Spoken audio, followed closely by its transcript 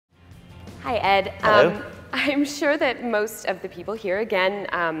Hi, Ed. Hello. I'm sure that most of the people here, again,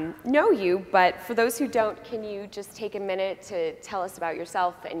 know you, but for those who don't, can you just take a minute to tell us about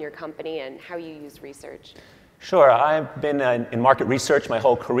yourself and your company and how you use research? Sure. I've been in market research my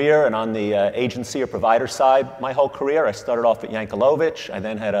whole career and on the agency or provider side my whole career. I started off at Yankelovich. I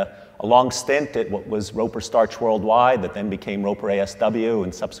then had a long stint at what was Roper Starch Worldwide that then became Roper ASW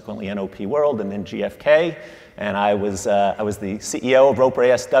and subsequently NOP World and then GFK. And I was the CEO of Roper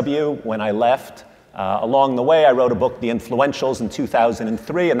ASW when I left. Along the way, I wrote a book, The Influentials, in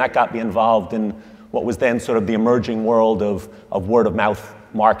 2003, and that got me involved in what was then sort of the emerging world of word-of-mouth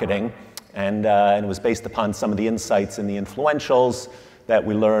marketing. And it was based upon some of the insights in The Influentials that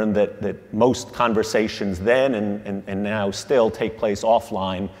we learned that most conversations then and now still take place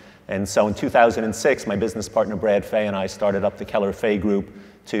offline. And so in 2006, my business partner Brad Fay and I started up the Keller Fay Group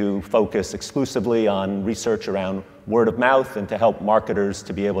to focus exclusively on research around word of mouth and to help marketers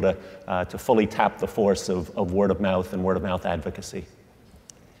to be able to fully tap the force of word of mouth and word of mouth advocacy.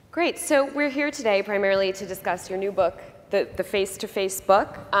 Great. So we're here today primarily to discuss your new book, the Face-to-Face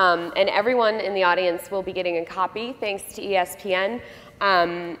book, and everyone in the audience will be getting a copy thanks to ESPN.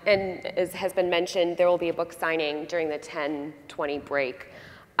 And as has been mentioned, there will be a book signing during the 10:20 break.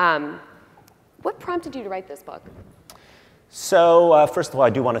 What prompted you to write this book? So first of all, I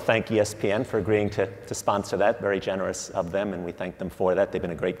do want to thank ESPN for agreeing to sponsor that. Very generous of them, and we thank them for that. They've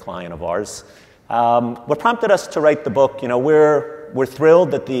been a great client of ours. What prompted us to write the book, we're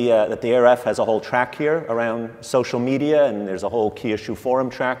thrilled that the ARF has a whole track here around social media, and there's a whole key issue forum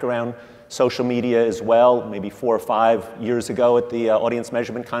track around social media as well. Maybe 4 or 5 years ago at the audience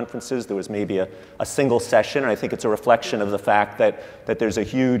measurement conferences, there was maybe a single session, and I think it's a reflection of the fact that there's a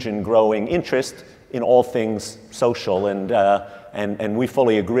huge and growing interest in all things social, and we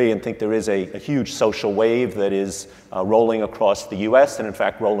fully agree and think there is a huge social wave that is rolling across the US and in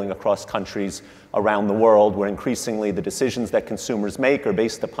fact rolling across countries around the world, where increasingly the decisions that consumers make are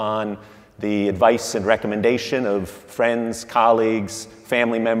based upon the advice and recommendation of friends, colleagues,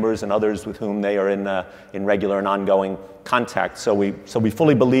 family members, and others with whom they are in regular and ongoing contact. So we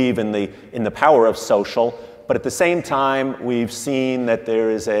fully believe in the power of social. But at the same time, we've seen that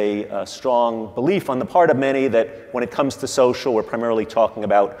there is a strong belief on the part of many that when it comes to social, we're primarily talking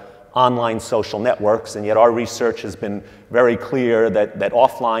about online social networks, and yet our research has been very clear that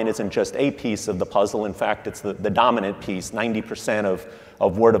offline isn't just a piece of the puzzle. In fact, it's the dominant piece. 90%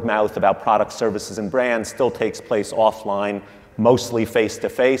 of word of mouth about products, services, and brands still takes place offline, mostly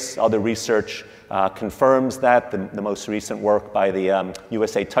face-to-face. Other research confirms that. The most recent work by the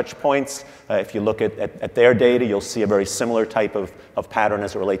USA Touchpoints, if you look at their data, you'll see a very similar type of pattern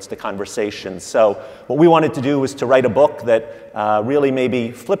as it relates to conversations. So what we wanted to do was to write a book that really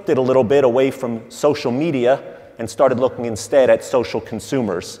maybe flipped it a little bit away from social media and started looking instead at social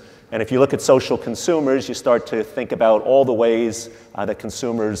consumers. And if you look at social consumers, you start to think about all the ways that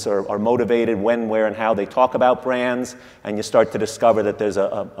consumers are motivated, when, where, and how they talk about brands, and you start to discover that there's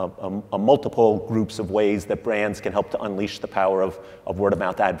a multiple groups of ways that brands can help to unleash the power of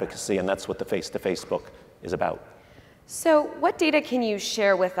word-of-mouth advocacy, and that's what the Face-to-Face book is about. So what data can you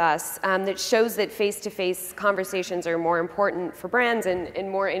share with us that shows that face-to-face conversations are more important for brands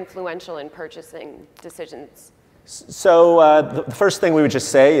and more influential in purchasing decisions? So the first thing we would just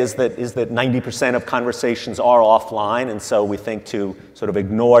say is that 90% of conversations are offline, and so we think to sort of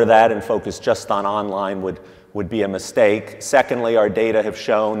ignore that and focus just on online would be a mistake. Secondly, our data have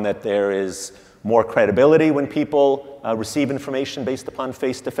shown that there is more credibility when people receive information based upon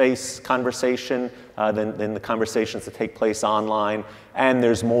face-to-face conversation than the conversations that take place online, and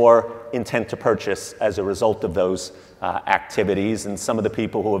there's more intent to purchase as a result of those activities. And some of the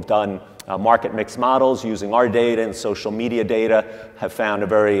people who have done market mix models using our data and social media data have found a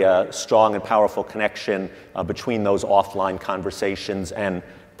very strong and powerful connection between those offline conversations and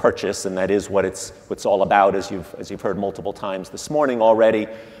purchase, and that is what it's all about, as you've heard multiple times this morning already.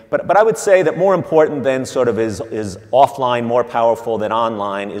 But I would say that more important than sort of is offline more powerful than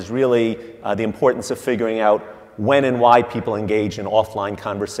online is really the importance of figuring out when and why people engage in offline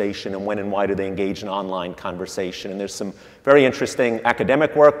conversation and when and why do they engage in online conversation. And there's some very interesting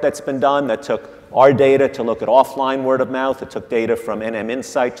academic work that's been done that took our data to look at offline word of mouth. It took data from NM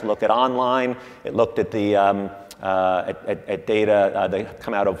Insight to look at online. It looked at the at data that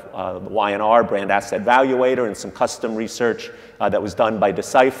come out of the Y&R, Brand Asset Valuator, and some custom research that was done by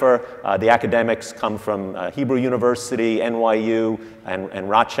Decipher. The academics come from Hebrew University, NYU, and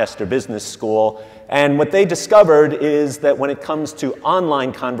Rochester Business School. And what they discovered is that when it comes to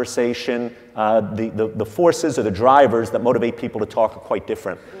online conversation, the forces or the drivers that motivate people to talk are quite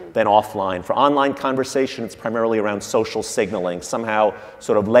different than offline. For online conversation, it's primarily around social signaling, somehow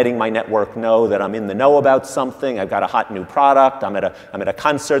sort of letting my network know that I'm in the know about something, I've got a hot new product, I'm at a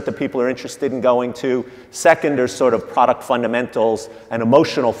concert that people are interested in going to. Second are sort of product fundamentals, and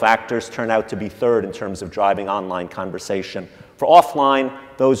emotional factors turn out to be third in terms of driving online conversation. For offline,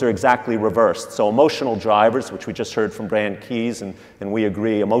 those are exactly reversed. So emotional drivers, which we just heard from Brand Keys, and we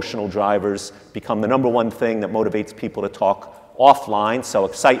agree, emotional drivers become the #1 thing that motivates people to talk offline. So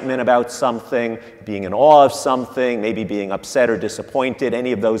excitement about something, being in awe of something, maybe being upset or disappointed,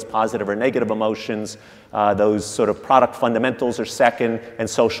 any of those positive or negative emotions, those sort of product fundamentals are second, and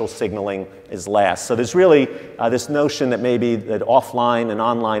social signaling is last. So there's really this notion that maybe that offline and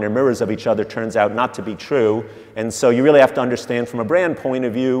online are mirrors of each other turns out not to be true. And so you really have to understand from a brand point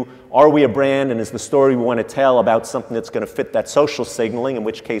of view, are we a brand and is the story we want to tell about something that's going to fit that social signaling, in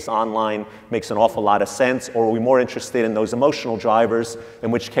which case online makes an awful lot of sense, or are we more interested in those emotional drivers,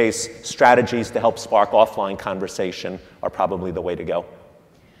 in which case strategies to help spark offline conversation are probably the way to go.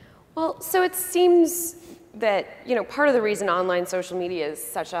 Well, so it seems that part of the reason online social media is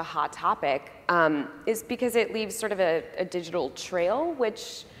such a hot topic is because it leaves sort of a digital trail,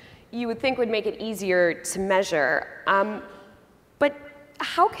 which you would think would make it easier to measure. But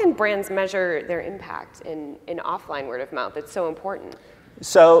how can brands measure their impact in offline word of mouth? It's so important.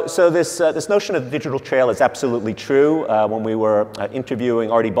 So this notion of the digital trail is absolutely true. When we were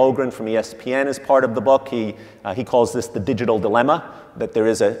interviewing Artie Bogren from ESPN as part of the book, he calls this the digital dilemma, that there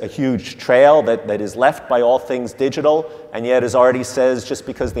is a huge trail that is left by all things digital, and yet, as Artie says, just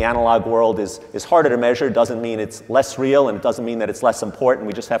because the analog world is harder to measure doesn't mean it's less real, and it doesn't mean that it's less important.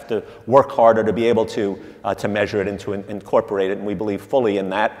 We just have to work harder to be able to measure it and to incorporate it, and we believe fully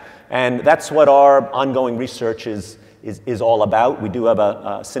in that. And that's what our ongoing research is all about. We do have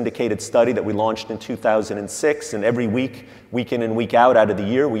a syndicated study that we launched in 2006, and every week, week in and week out of the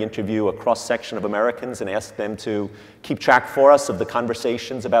year, we interview a cross-section of Americans and ask them to keep track for us of the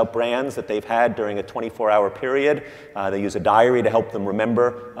conversations about brands that they've had during a 24-hour period. They use a diary to help them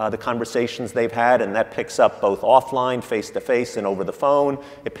remember the conversations they've had, and that picks up both offline, face-to-face, and over the phone.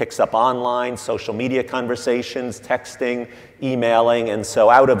 It picks up online, social media conversations, texting, emailing, and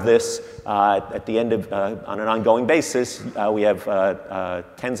so out of this, at the end of, on an ongoing basis, we have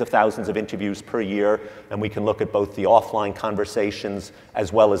tens of thousands of interviews per year, and we can look at both the offline conversations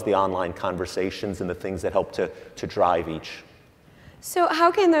as well as the online conversations and the things that help to drive each. So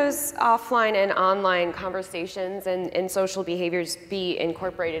how can those offline and online conversations and social behaviors be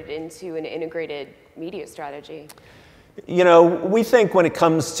incorporated into an integrated media strategy? We think when it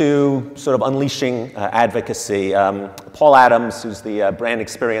comes to sort of unleashing advocacy, Paul Adams, who's the brand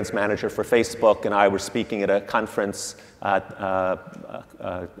experience manager for Facebook, and I were speaking at a conference a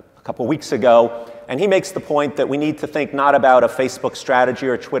couple weeks ago, and he makes the point that we need to think not about a Facebook strategy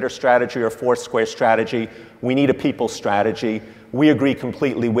or a Twitter strategy or a Foursquare strategy. We need a people strategy. We agree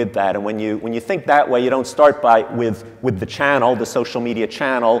completely with that. And when you think that way, you don't start with the channel, the social media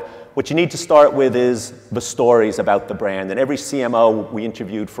channel. What you need to start with is the stories about the brand. And every CMO we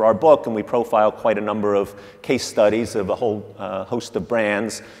interviewed for our book, and we profiled quite a number of case studies of a whole host of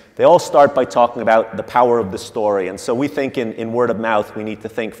brands, they all start by talking about the power of the story. And so we think in word of mouth, we need to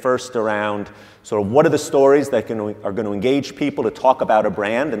think first around sort of what are the stories that are going to engage people to talk about a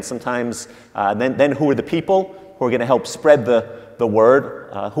brand, and sometimes then who are the people who are going to help spread the word.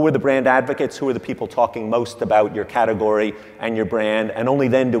 Who are the brand advocates? Who are the people talking most about your category and your brand? And only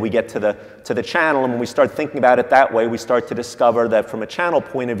then do we get to the channel. And when we start thinking about it that way, we start to discover that from a channel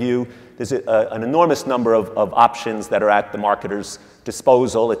point of view, there's an enormous number of options that are at the marketer's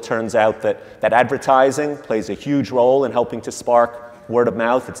disposal. It turns out that advertising plays a huge role in helping to spark word of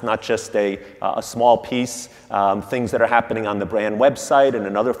mouth. It's not just a small piece. Things that are happening on the brand website and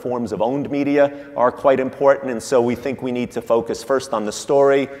in other forms of owned media are quite important. And so we think we need to focus first on the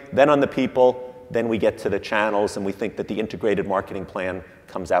story, then on the people, then we get to the channels, and we think that the integrated marketing plan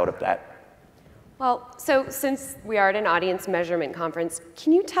comes out of that. Well, so since we are at an audience measurement conference,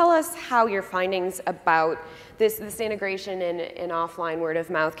 can you tell us how your findings about this integration in offline word of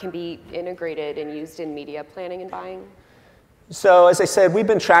mouth can be integrated and used in media planning and buying? So as I said, we've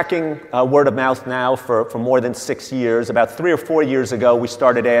been tracking word of mouth now for more than 6 years. About 3 or 4 years ago, we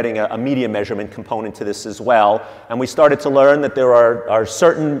started adding a media measurement component to this as well. And we started to learn that there are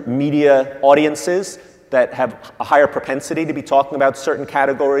certain media audiences that have a higher propensity to be talking about certain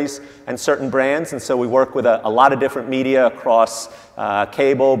categories and certain brands. And so we work with a lot of different media across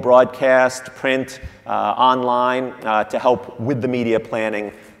cable, broadcast, print, online to help with the media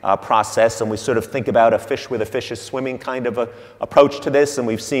planning process, and we sort of think about a fish with a fish is swimming kind of a approach to this, and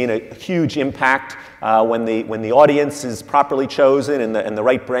we've seen a huge impact when the audience is properly chosen and the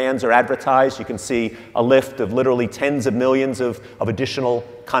right brands are advertised. You can see a lift of literally tens of millions of additional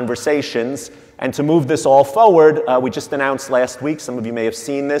conversations. And to move this all forward, we just announced last week, some of you may have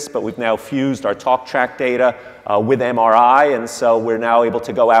seen this, but we've now fused our talk track data with MRI, and so we're now able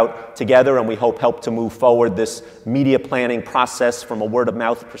to go out together and we hope help to move forward this media planning process from a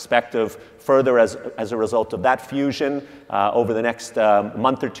word-of-mouth perspective further as a result of that fusion. Over the next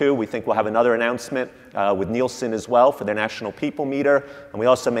month or two, we think we'll have another announcement with Nielsen as well for their National People Meter. And we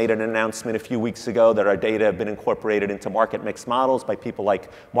also made an announcement a few weeks ago that our data have been incorporated into market mix models by people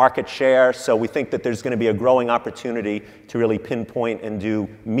like Market Share. So we think that there's going to be a growing opportunity to really pinpoint and do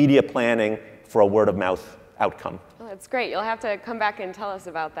media planning for a word-of-mouth outcome. Well, that's great. You'll have to come back and tell us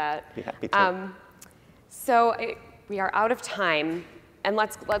about that. Be happy to. We are out of time. And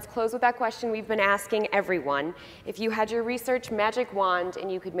let's close with that question we've been asking everyone. If you had your research magic wand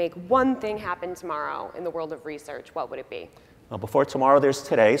and you could make one thing happen tomorrow in the world of research, what would it be? Well, before tomorrow, there's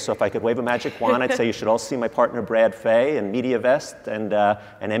today. So if I could wave a magic wand, I'd say you should all see my partner Brad Fay and MediaVest and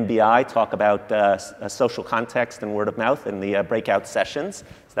MBI talk about social context and word of mouth in the breakout sessions.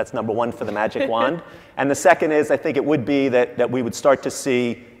 So that's number one for the magic wand. And the second is I think it would be that we would start to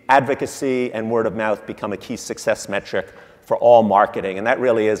see advocacy and word of mouth become a key success metric for all marketing. And that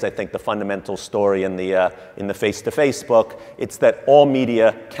really is, I think, the fundamental story in the face-to-face book. It's that all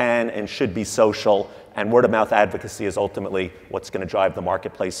media can and should be social, and word-of-mouth advocacy is ultimately what's going to drive the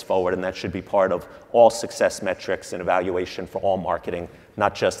marketplace forward, and that should be part of all success metrics and evaluation for all marketing,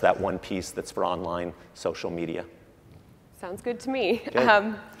 not just that one piece that's for online social media. Sounds good to me.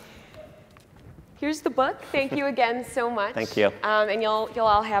 Good. Here's the book. Thank you again so much. Thank you. And you'll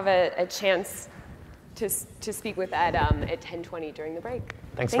all have a chance to speak with Ed at 10:20 during the break.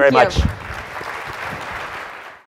 Thanks very much.